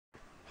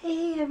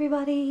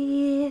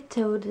everybody,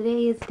 so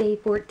today is day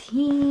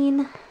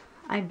 14.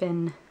 I've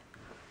been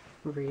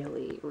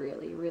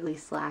really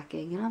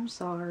slacking and I'm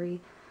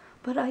sorry,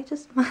 but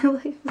my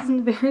life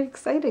isn't very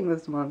exciting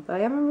this month. I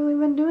haven't really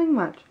been doing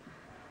much.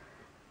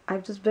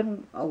 I've just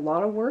been a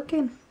lot of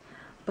working,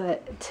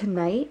 but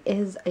tonight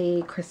is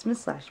a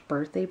Christmas /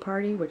 birthday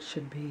party, which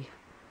should be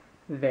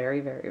very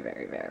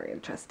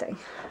interesting.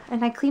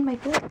 And I cleaned my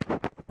floor.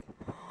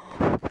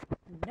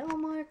 No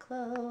more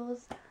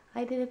clothes.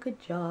 I did a good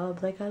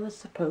job like I was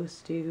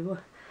supposed to.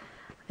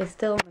 My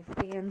stands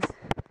kind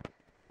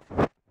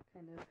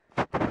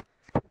of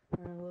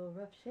in a little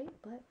rough shape,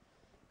 but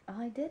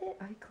I did it.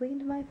 I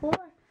cleaned my floor.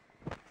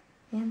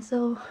 And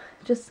so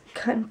just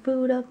cutting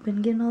food up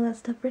and getting all that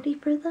stuff ready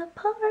for the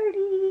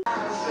party.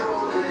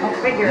 I'll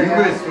figure it out.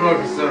 You've been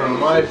smoking some of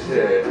my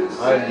shit.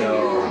 I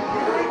know.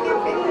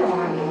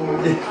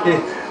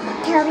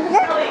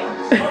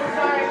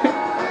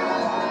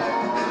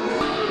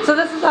 So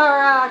this is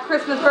our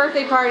Christmas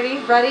birthday party.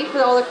 Ready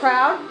for all the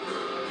crowd?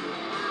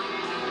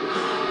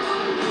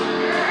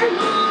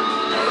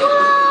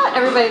 What?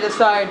 Everybody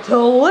decided to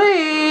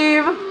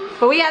leave.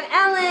 But we have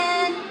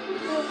Ellen.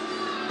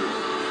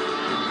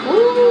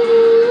 Woo.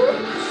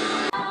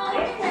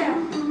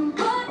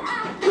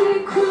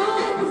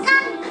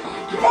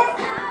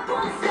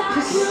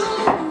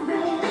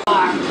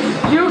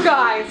 You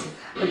guys,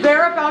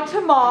 they're about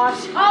to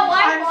mosh. Oh,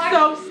 I'm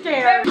so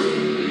scared.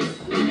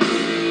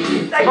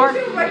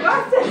 My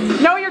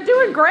glasses. No, you're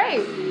doing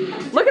great.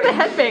 Look at the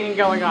headbanging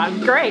going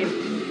on. Great.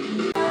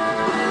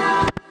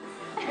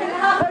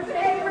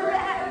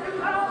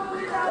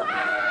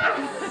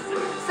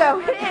 So